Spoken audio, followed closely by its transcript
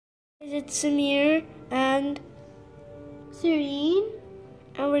It's Samir and Serene.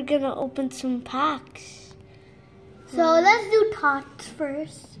 and we're gonna open some packs. So let's do tots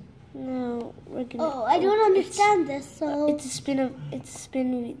first. No, we're gonna. Oh, I don't understand this. So It's a spin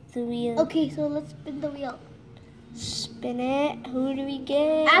the wheel. okay, so let's spin the wheel. Spin it. Who do we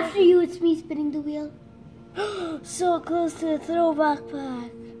get? After you, it's me spinning the wheel. So close to the throwback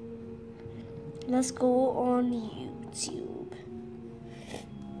pack. Let's go on YouTube.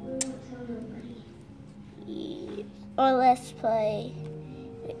 Or let's play.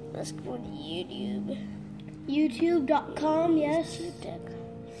 Wait, let's go to YouTube. YouTube.com, yes. No,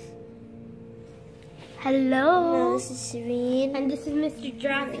 Hello. this is Serene. And this is Mr.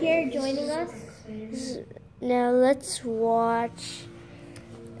 Giraffe here joining us. Now let's watch.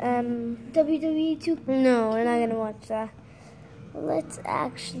 WWE 2. No, we're not gonna watch that. Let's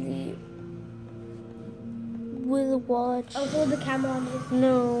actually. We'll watch. I'll hold the camera on this.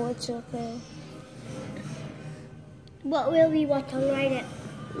 No, it's okay. What will we watch? I'll write it.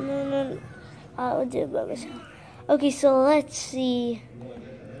 No. I'll do it by myself. Okay, so let's see.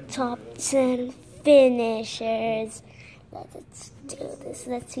 Top 10 finishers. Let's do this.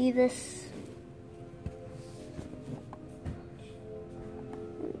 Let's see this.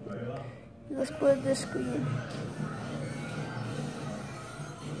 Let's split the screen.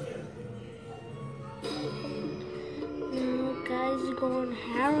 Now, guys, go on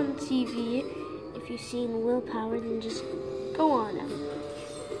Heron TV. If you've seen Willpower, then just go on it.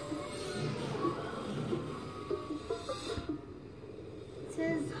 It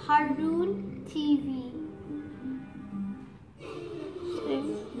says Haroon TV.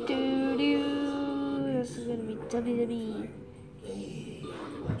 This is gonna be WWE.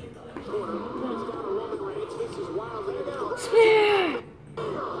 Spear!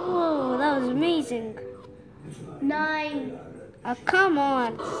 Whoa, that was amazing. 9. Oh, come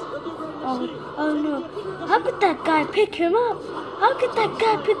on. Oh no. How could that guy pick him up? How could that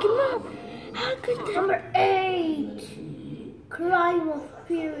guy pick him up? How could that? Number 8. Crime of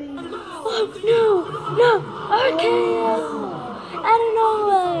Fury. Oh no! RKO! Out of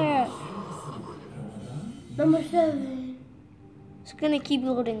nowhere! Number 7. It's gonna keep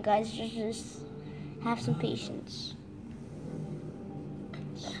loading, guys. Just have some patience.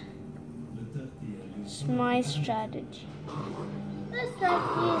 It's my strategy. Let's start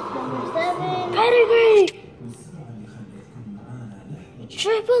with number 7. Pedigree!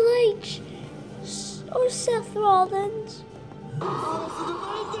 Triple H! Or Seth Rollins?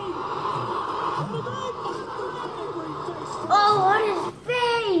 Oh, on his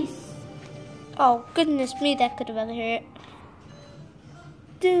face! Oh, goodness me, that could have ever hurt.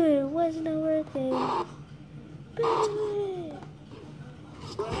 Dude, it wasn't worth it.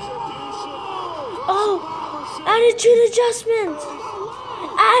 Oh! Attitude adjustment!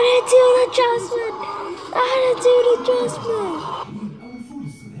 Attitude adjustment!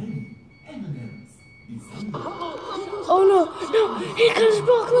 Oh no! Here comes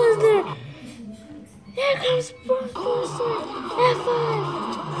Brock Lesnar! Here comes Brock Lesnar! F5!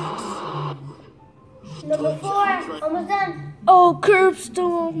 Number 4. Almost done. Oh, curb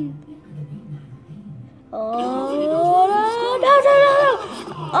storm! Oh no!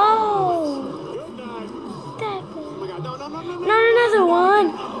 Oh! Not another one!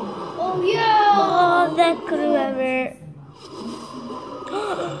 Oh, yeah! Oh, that could have ever.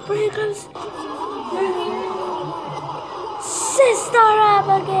 But here comes Sister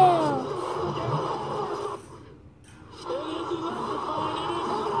Abigail!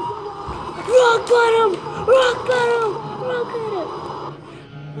 Rock bottom! Rock bottom! Rock bottom!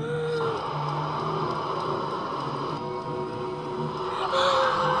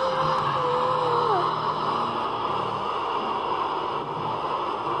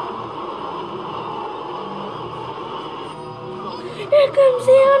 Here comes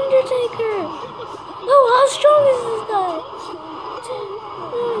the Undertaker! Oh, how strong is this guy?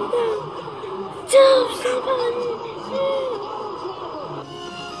 Tell somebody!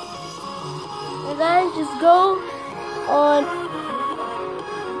 And guys, just go on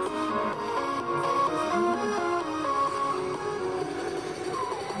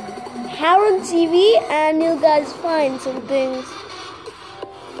Heron TV and you guys find some things.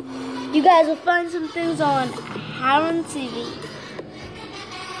 You guys will find some things on Heron TV.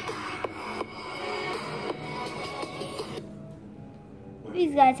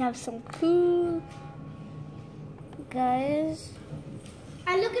 These guys have some cool guys.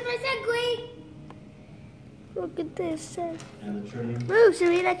 And look at my Segway. Look at this. Move,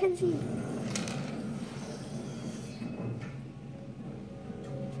 Serena, I can see.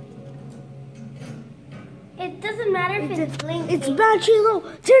 It doesn't doesn't matter if it's blinking. It's battery low.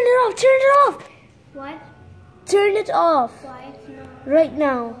 Turn it off. Turn it off. What? Turn it off Why it's not? right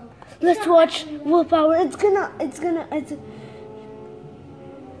now. Let's watch Willpower. It's